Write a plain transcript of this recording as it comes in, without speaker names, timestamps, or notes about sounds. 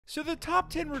So the top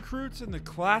 10 recruits in the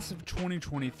class of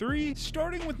 2023,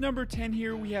 starting with number 10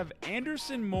 here, we have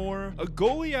Anderson Moore, a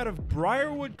goalie out of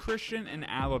Briarwood Christian in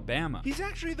Alabama. He's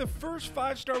actually the first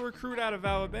 5-star recruit out of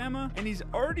Alabama, and he's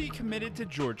already committed to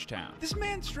Georgetown. This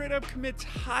man straight up commits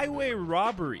highway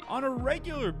robbery on a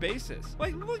regular basis.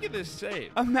 Like, look at this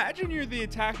save. Imagine you're the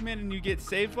attackman and you get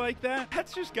saved like that.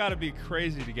 That's just gotta be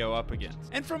crazy to go up against.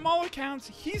 And from all accounts,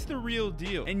 he's the real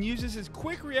deal and uses his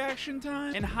quick reaction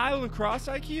time and high lacrosse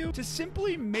IQ to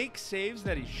simply make saves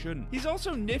that he shouldn't. He's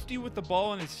also nifty with the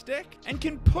ball in his stick and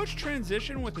can push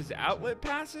transition with his outlet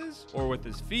passes or with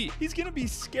his feet. He's gonna be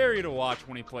scary to watch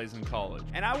when he plays in college,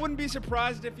 and I wouldn't be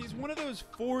surprised if he's one of those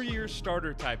 4-year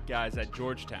starter type guys at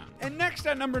Georgetown. And next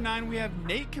at number 9, we have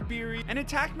Nate Kabiri, an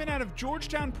attackman out of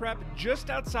Georgetown Prep just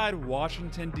outside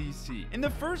Washington, D.C. In the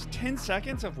first 10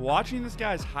 seconds of watching this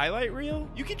guy's highlight reel,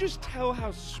 you can just tell how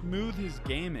smooth his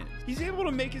game is. He's able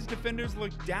to make his defenders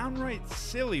look downright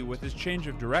silly with his change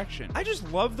of direction. I just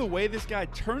love the way this guy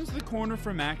turns the corner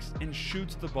from X and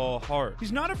shoots the ball hard.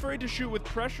 He's not afraid to shoot with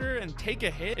pressure and take a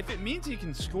hit if it means he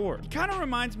can score. He kind of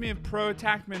reminds me of pro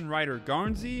attackman Ryder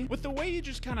Garnsey with the way he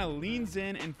just kind of leans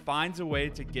in and finds a way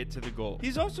to get to the goal.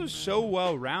 He's also so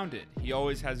well-rounded. He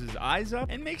always has his eyes up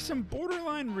and makes some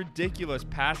borderline ridiculous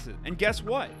passes. And guess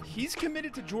what? He's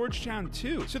committed to Georgetown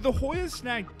too. So the Hoyas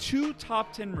snagged 2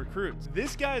 top 10 recruits.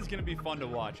 This guy is going to be fun to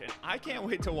watch, and I can't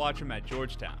wait to watch him at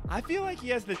Georgetown. I feel like he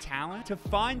has the talent to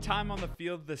find time on the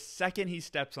field the second he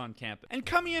steps on campus. And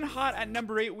coming in hot at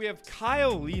number 8, we have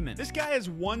Kyle Lehman. This guy has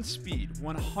one speed,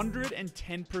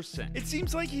 110%. It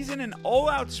seems like he's in an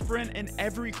all-out sprint in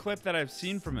every clip that I've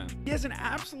seen from him. He has an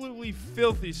absolutely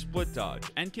filthy split dodge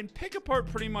and can pick apart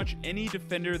pretty much any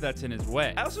defender that's in his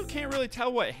way. I also can't really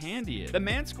tell what hand he is. The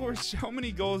man scores so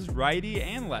many goals righty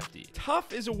and lefty.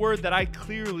 Tough is a word that I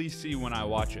clearly see when I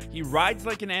watch him. He rides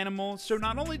like an animal, so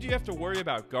not only do you have to worry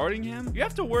about guarding him, you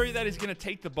have to worry that he's going to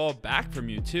take the ball back from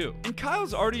you too. And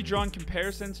Kyle's already drawn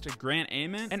comparisons to Grant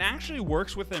Ament and actually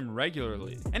works with him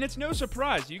regularly. And it's no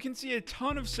surprise, you can see a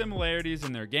ton of similarities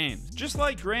in their games. Just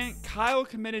like Grant, Kyle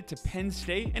committed to Penn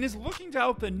State and is looking to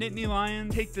help the Nittany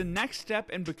Lions take the next step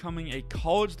in becoming a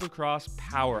college lacrosse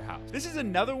powerhouse. This is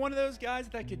another one of those guys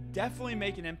that could definitely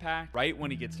make an impact right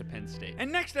when he gets to Penn State.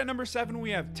 And next at number 7,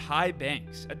 we have Ty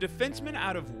Banks, a defenseman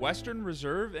out of Western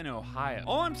Reserve in Ohio.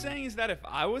 All I'm saying is that if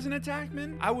I was an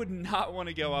attackman, I would not want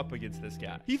to go up against this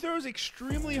guy. He throws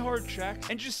extremely hard checks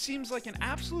and just seems like an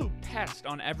absolute pest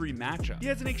on every matchup. He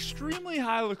has an extremely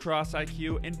high lacrosse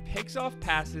IQ and picks off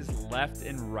passes left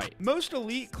and right. Most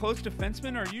elite close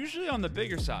defensemen are usually on the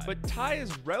bigger side, but Ty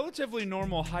is relatively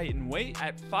normal height and weight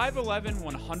at 5'11",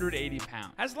 180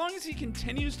 pounds. As long as he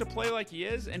continues to play like he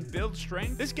is and build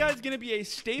strength, this guy's going to be a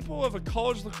staple of a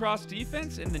college lacrosse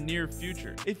defense in the near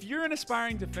future. If you're an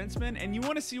aspiring defenseman and you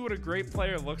want to see what a great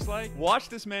player looks like, watch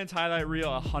this man's highlight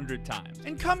reel 100 times.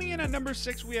 And coming in at number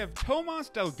 6, we have Tomas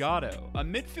Delgado, a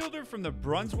midfielder from the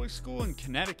Brunswick School in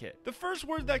Connecticut. The first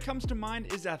word that comes to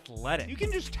mind is athletic. You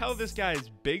can just tell this guy is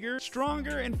bigger,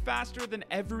 stronger, and faster than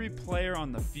every player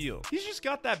on the field. He's just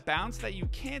got that bounce that you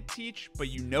can't teach, but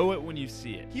you know it when you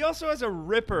see it. He also has a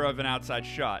ripper of an outside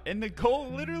shot, and the goal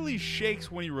literally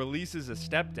shakes when he releases a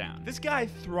step down. This guy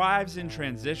thrives in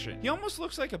transition. He almost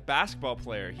looks like a basketball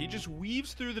player. He just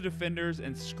weaves through the defenders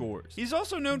and scores. He's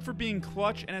also known for being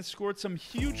clutch and has scored some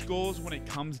huge goals when it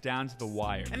comes down to the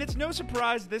wire. And it's no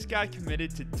surprise this guy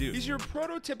committed to Duke. He's your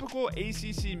prototypical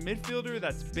ACC midfielder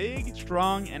that's big,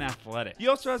 strong, and athletic. He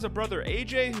also has a brother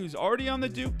AJ who's already on the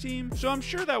Duke team, so I'm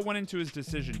sure that went into his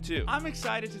decision too. I'm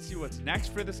excited to see what's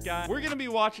next for this guy. We're gonna be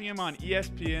watching him on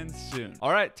ESPN soon.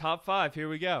 All right, top 5, here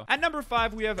we go. At number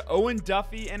 5, we have Owen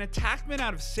Duffy, an attackman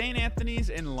out of St. Anthony's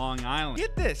in Long Island.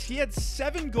 Get this, he had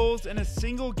 7 goals in a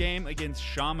single game against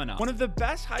Chaminade, one of the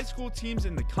best high school teams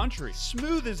in the country.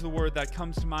 Smooth is the word that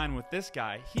comes to mind with this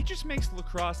guy. He just makes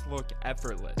lacrosse look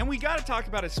effortless. And we gotta talk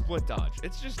about his split dodge.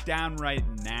 It's just downright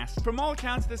nasty. From all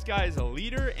accounts, this guy is a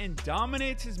leader and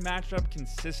dominates his matchup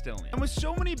consistently. And with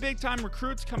so many big-time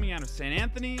recruits coming out of St.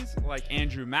 Anthony's, like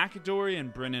Andrew McAdory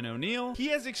and Brennan O'Neill, he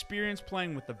has experience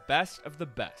playing with the best of the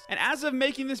best. And as of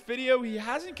making this video, he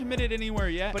hasn't committed anywhere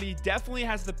yet, but he definitely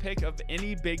has the pick of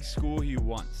any big school he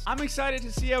wants. I'm excited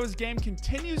to see how his game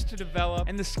continues to develop,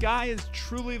 and the sky is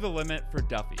truly the limit for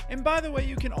Duffy. And by the way,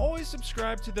 you can always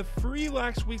subscribe to the free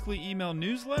Lax Weekly email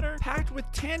newsletter packed with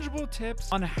tangible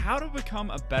tips on how to become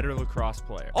a better lacrosse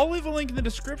player. I'll leave a link in the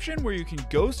description where you can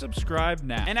go subscribe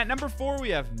now. And at number 4, we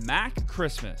have Mac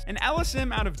Christmas, an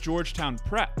LSM out of Georgetown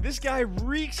Prep. This guy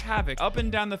wreaks havoc up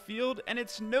and down the field, and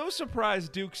it's no surprise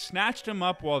Duke snatched him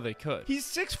up while they could. He's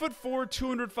 6'4",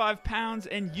 205 pounds,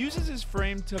 and uses his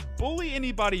frame to bully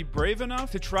anybody brave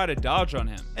enough to try try to dodge on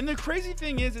him. And the crazy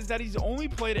thing is that he's only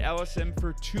played LSM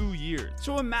for 2 years.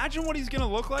 So imagine what he's gonna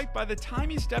look like by the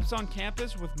time he steps on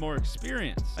campus with more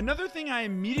experience. Another thing I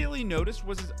immediately noticed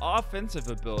was his offensive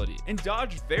ability, and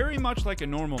dodged very much like a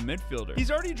normal midfielder.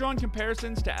 He's already drawn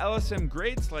comparisons to LSM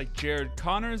greats like Jared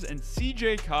Connors and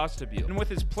CJ Costabile, and with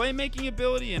his playmaking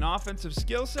ability and offensive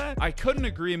skill set, I couldn't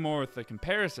agree more with the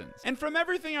comparisons. And from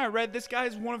everything I read, this guy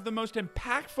is one of the most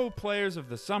impactful players of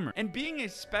the summer, and being a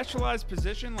specialized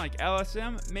position like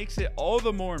LSM makes it all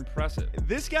the more impressive.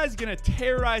 This guy's gonna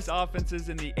terrorize offenses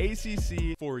in the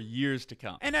ACC for years to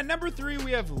come. And at number 3,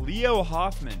 we have Leo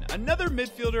Hoffman, another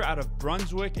midfielder out of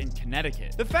Brunswick in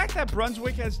Connecticut. The fact that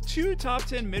Brunswick has 2 top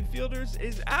 10 midfielders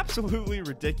is absolutely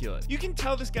ridiculous. You can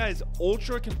tell this guy is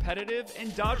ultra competitive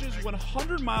and dodges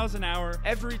 100 miles an hour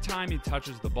every time he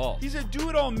touches the ball. He's a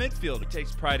do-it-all midfielder,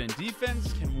 takes pride in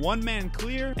defense, can one-man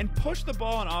clear, and push the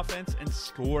ball on offense and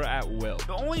score at will.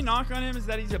 The only knock on him is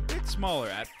that he's a bit smaller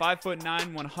at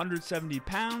 5'9", 170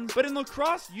 pounds, but in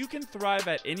lacrosse, you can thrive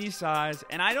at any size,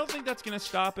 and I don't think that's going to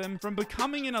stop him from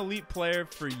becoming an elite player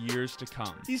for years to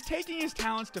come. He's taking his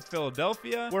talents to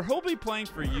Philadelphia, where he'll be playing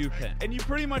for UPenn, and you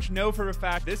pretty much know for a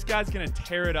fact this guy's going to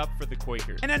tear it up for the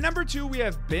Quakers. And at number 2, we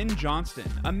have Ben Johnston,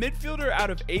 a midfielder out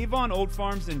of Avon Old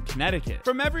Farms in Connecticut.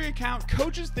 From every account,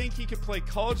 coaches think he could play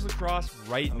college lacrosse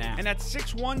right now, and at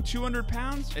 6'1", 200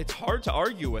 pounds, it's hard to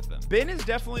argue with him. Ben is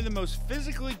definitely the most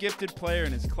physically gifted player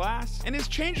in his class, and his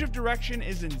change of direction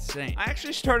is insane. I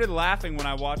actually started laughing when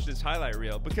I watched his highlight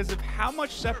reel because of how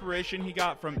much separation he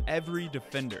got from every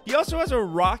defender. He also has a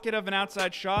rocket of an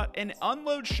outside shot and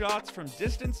unloads shots from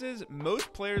distances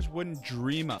most players wouldn't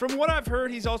dream of. From what I've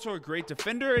heard, he's also a great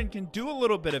defender and can do a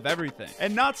little bit of everything.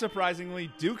 And not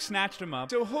surprisingly, Duke snatched him up,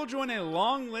 so he'll join a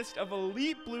long list of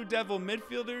elite Blue Devil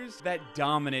midfielders that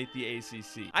dominate the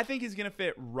ACC. I think he's gonna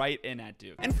fit right in at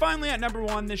Duke. And finally, at number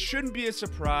 1, this shouldn't be a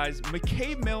surprise,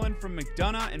 McCabe Millen from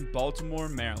McDonough in Baltimore,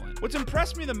 Maryland. What's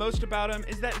impressed me the most about him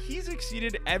is that he's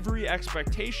exceeded every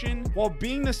expectation while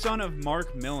being the son of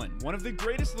Mark Millen, one of the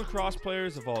greatest lacrosse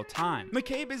players of all time.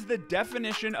 McCabe is the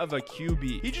definition of a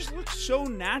QB. He just looks so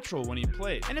natural when he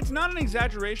plays, and it's not an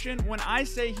exaggeration when I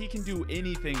say he can do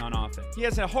anything on offense. He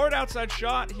has a hard outside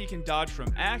shot, he can dodge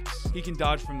from X, he can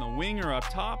dodge from the wing or up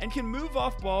top, and can move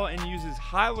off ball and uses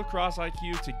high lacrosse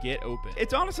IQ to get open.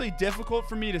 It's honestly difficult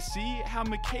for me to see how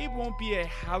McCabe won't be a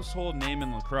household name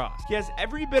in lacrosse. He has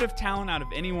every bit of talent out of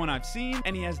anyone I've seen,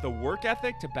 and he has the work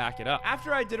ethic to back it up.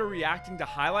 After I did a reacting to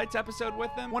highlights episode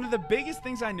with him, one of the biggest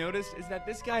things I noticed is that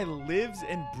this guy lives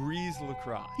and breathes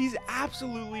lacrosse. He's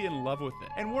absolutely in love with it,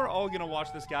 and we're all gonna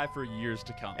watch this guy for years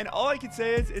to come. And all I can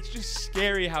say is it's just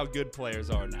scary how good players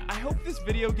are now. I hope this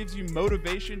video gives you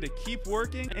motivation to keep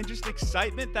working and just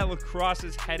excitement that lacrosse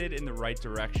is headed in the right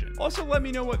direction. Also, let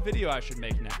me know what video I should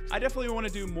make next. I definitely want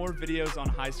to do more videos on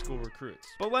high school recruits,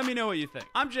 but let me know what you think.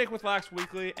 I'm Jake with Lax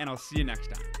Weekly, and I'll see you next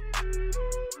time.